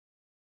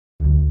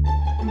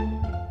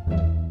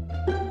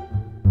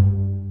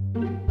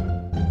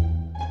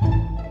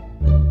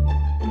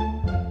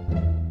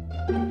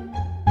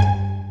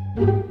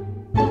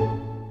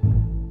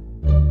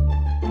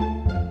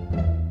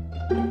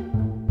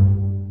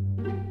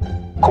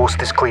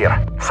Coast is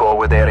clear.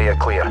 Forward area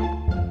clear.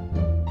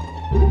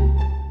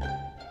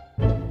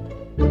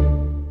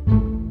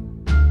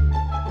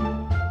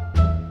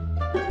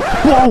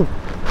 Whoa!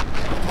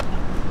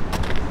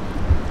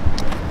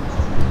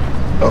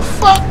 The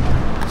fuck?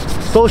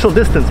 Social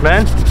distance,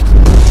 man.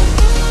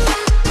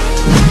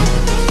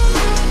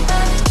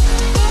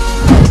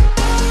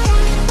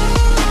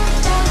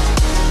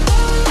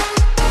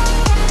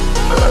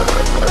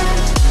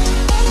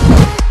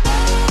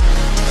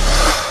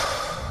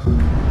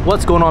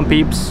 What's going on,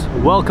 peeps?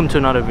 Welcome to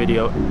another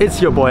video. It's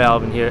your boy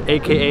Alvin here,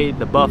 aka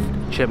the Buff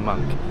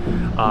Chipmunk.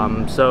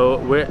 So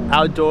we're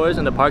outdoors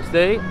in the park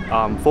today.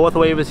 Fourth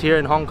wave is here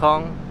in Hong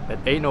Kong, but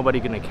ain't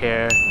nobody gonna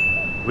care.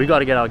 We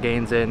gotta get our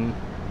gains in,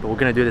 but we're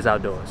gonna do this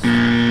outdoors.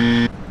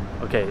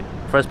 Okay,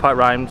 first part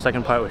rhymed,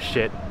 second part was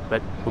shit,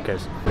 but who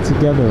cares?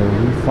 Together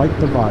we fight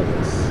the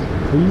virus.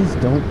 Please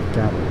don't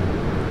gather.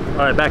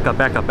 Alright, back up.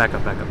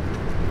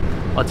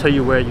 I'll tell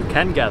you where you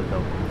can gather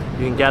though.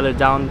 You can gather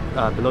down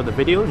below the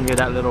video near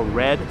that little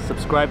red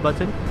subscribe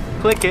button.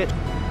 Click it,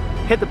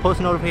 hit the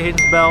post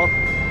notifications bell,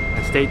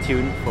 and stay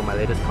tuned for my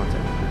latest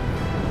content.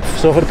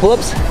 So for the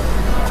pull-ups,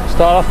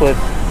 start off with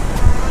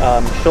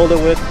shoulder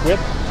width grip.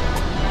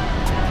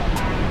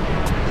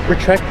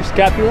 Retract your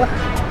scapula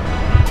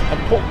and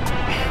pull.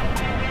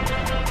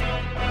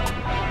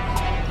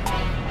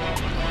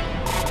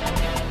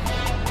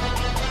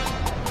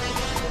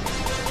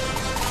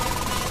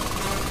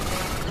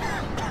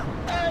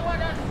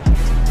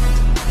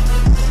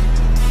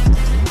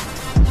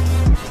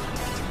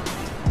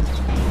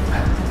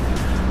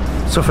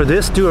 So for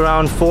this, do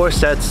around 4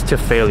 sets to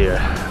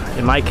failure.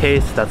 In my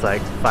case, that's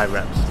like 5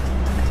 reps.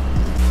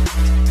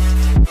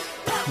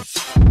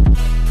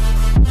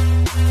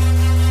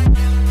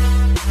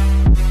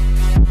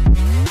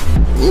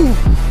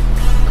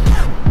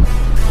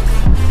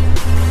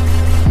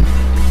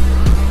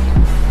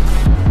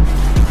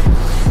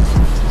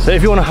 So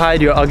if you want to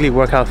hide your ugly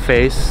workout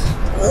face,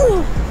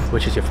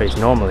 which is your face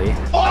normally,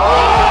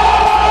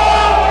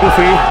 feel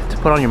free to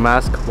put on your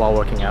mask while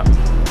working out.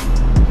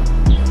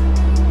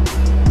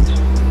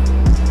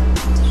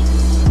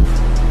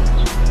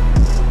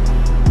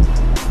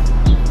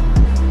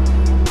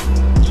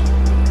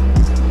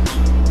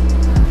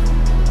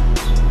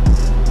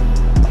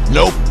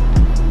 Nope.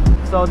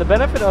 So the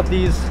benefit of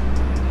these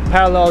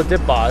parallel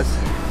dip bars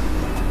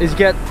is you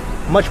get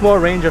much more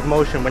range of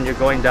motion when you're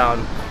going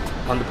down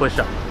on the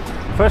push-up.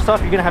 First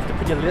off, you're gonna have to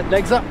put your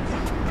legs up,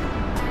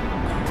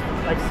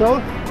 like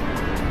so.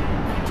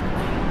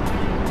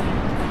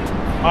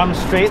 Arms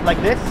straight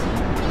like this,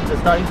 the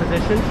starting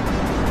position,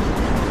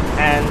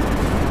 and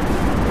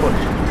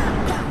push.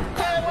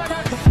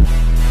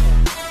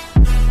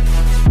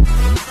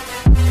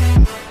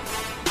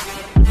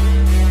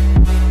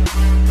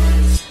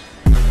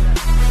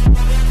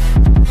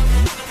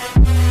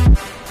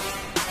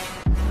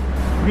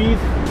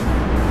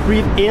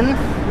 Breathe in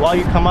while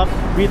you come up,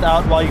 breathe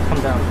out while you come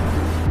down.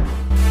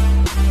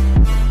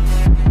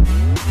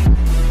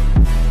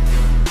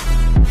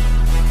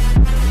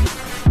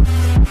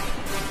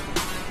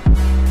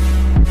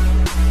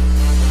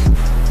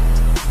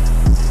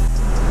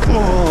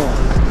 Oh.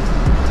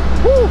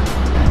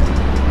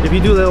 Woo. If you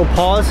do a little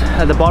pause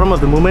at the bottom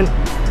of the movement,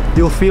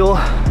 you'll feel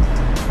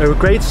a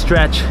great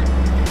stretch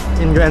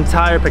in your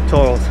entire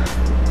pectorals.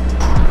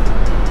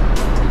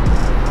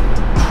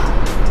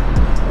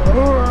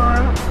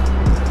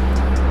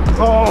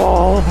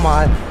 Oh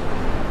my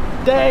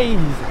days!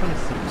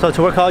 So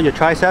to work out your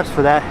triceps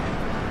for that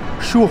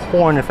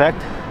shoehorn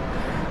effect,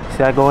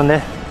 see I go in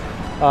there,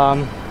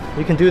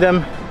 you can do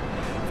them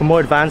for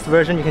more advanced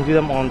version, you can do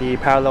them on the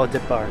parallel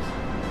dip bars.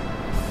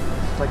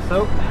 Like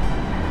so.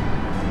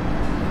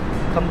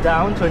 Come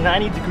down to a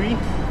 90 degree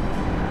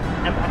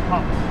and back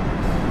up.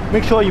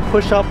 Make sure you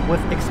push up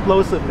with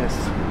explosiveness.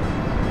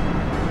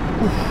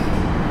 Oof.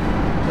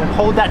 And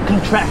hold that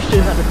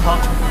contraction at the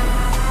top.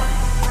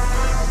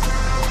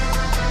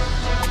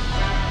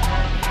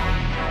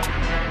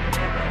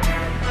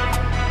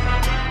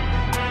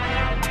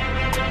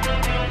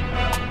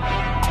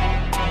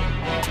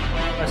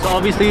 So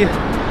obviously,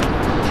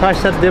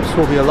 tricep dips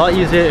will be a lot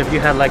easier if you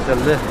had like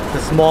the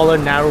smaller,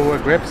 narrower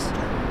grips.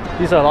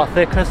 These are a lot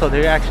thicker, so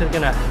they're actually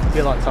gonna be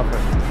a lot tougher.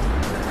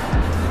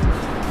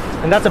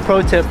 And that's a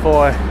pro tip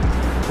for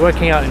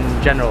working out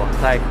in general.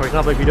 Like for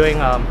example, if you're doing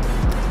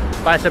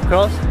bicep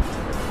curls,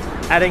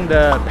 adding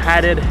the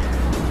padded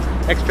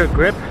extra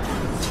grip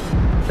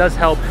does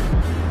help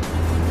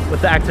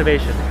with the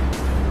activation.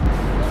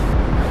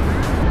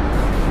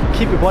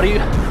 Keep your body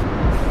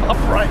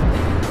upright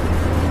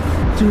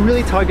to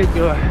really target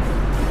your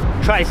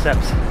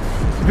triceps.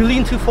 If you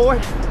lean too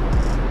forward,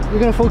 you're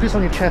gonna focus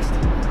on your chest.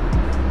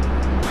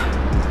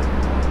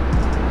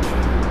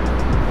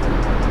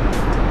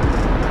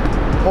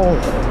 Oh,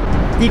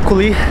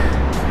 equally,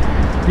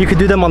 you could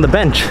do them on the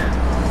bench.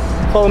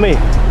 Follow me.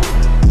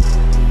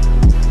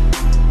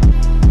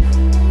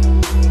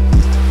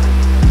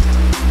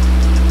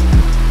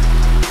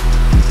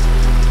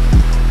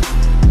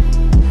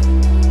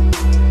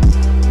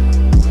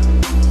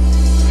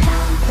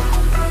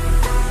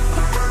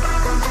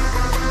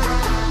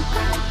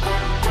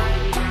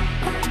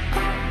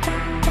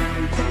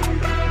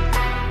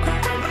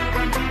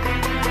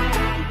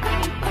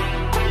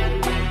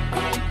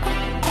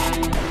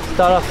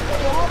 start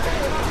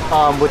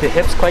off with your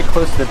hips quite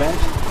close to the bench.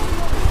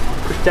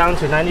 Push down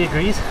to 90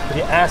 degrees with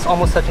your ass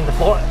almost touching the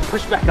floor.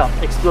 Push back up,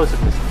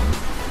 explosiveness.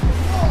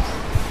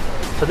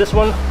 So this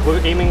one,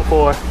 we're aiming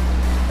for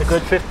a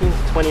good 15 to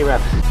 20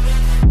 reps.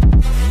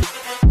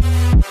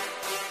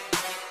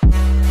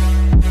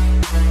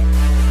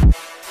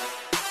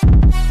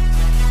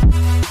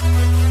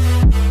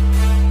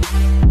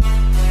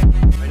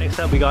 Right, next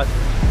up we got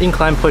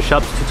incline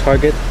push-ups to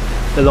target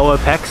the lower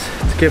pecs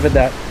to give it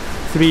that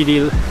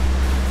 3D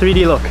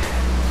look.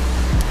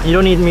 You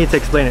don't need me to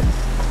explain it.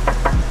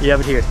 You have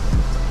it here.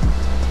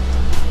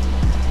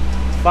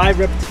 5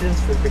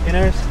 repetitions for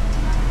beginners,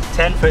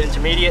 10 for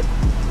intermediate,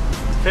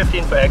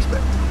 15 for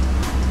expert.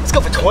 Let's go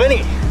for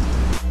 20!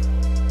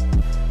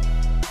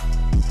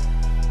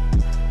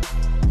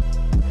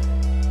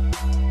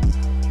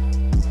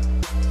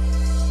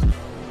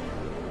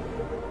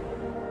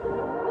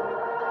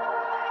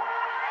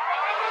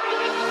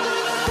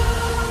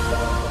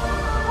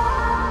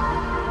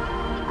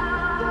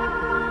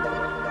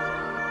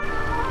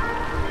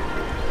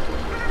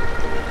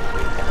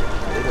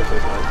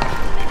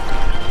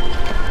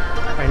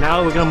 Alright,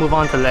 now we're gonna move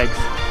on to legs.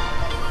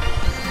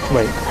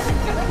 Wait,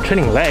 I'm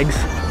training legs?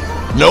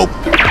 Nope.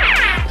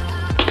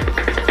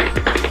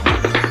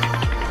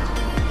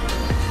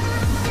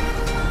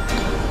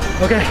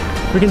 Okay,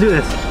 we can do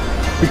this.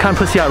 We can't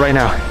pussy out right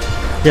now.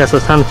 Yeah, so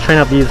it's time to train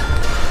up these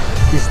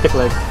stick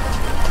legs.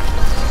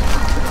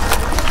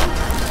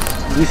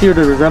 Do you see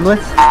the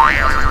resemblance?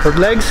 For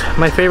legs,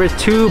 my favorite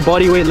 2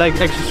 bodyweight leg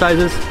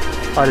exercises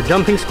are the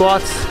jumping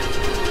squats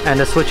and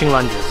the switching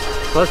lunges.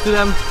 So let's do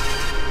them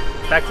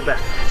back to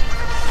back.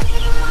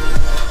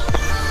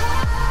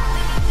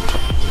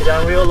 Get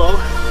down real low,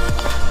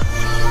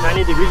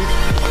 90 degrees.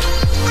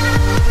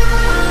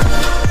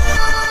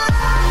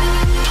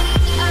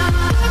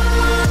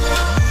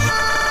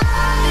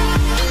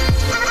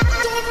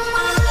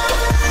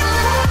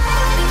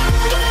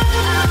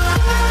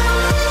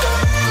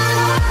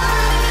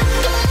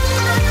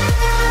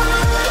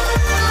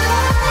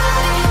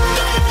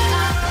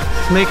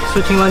 To make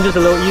switching lunges a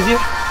little easier,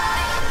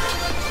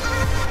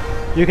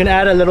 you can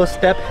add a little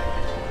step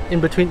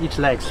in between each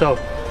leg. So,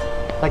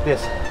 like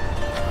this.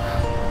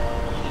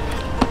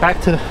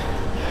 Back to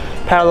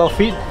parallel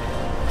feet,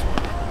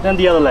 then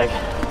the other leg.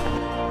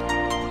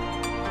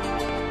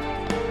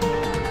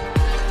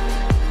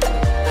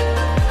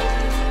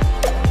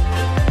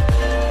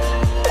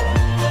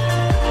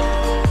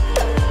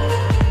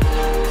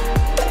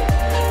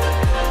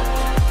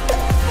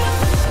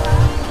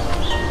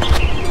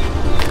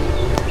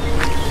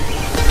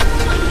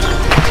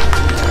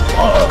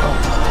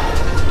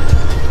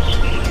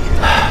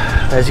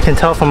 As you can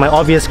tell from my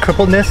obvious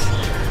crippledness,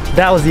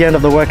 that was the end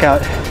of the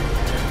workout.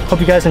 Hope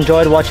you guys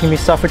enjoyed watching me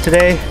suffer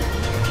today.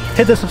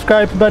 Hit the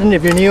subscribe button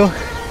if you're new,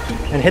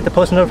 and hit the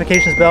post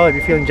notifications bell if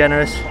you're feeling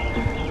generous.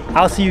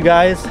 I'll see you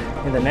guys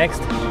in the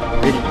next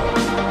video.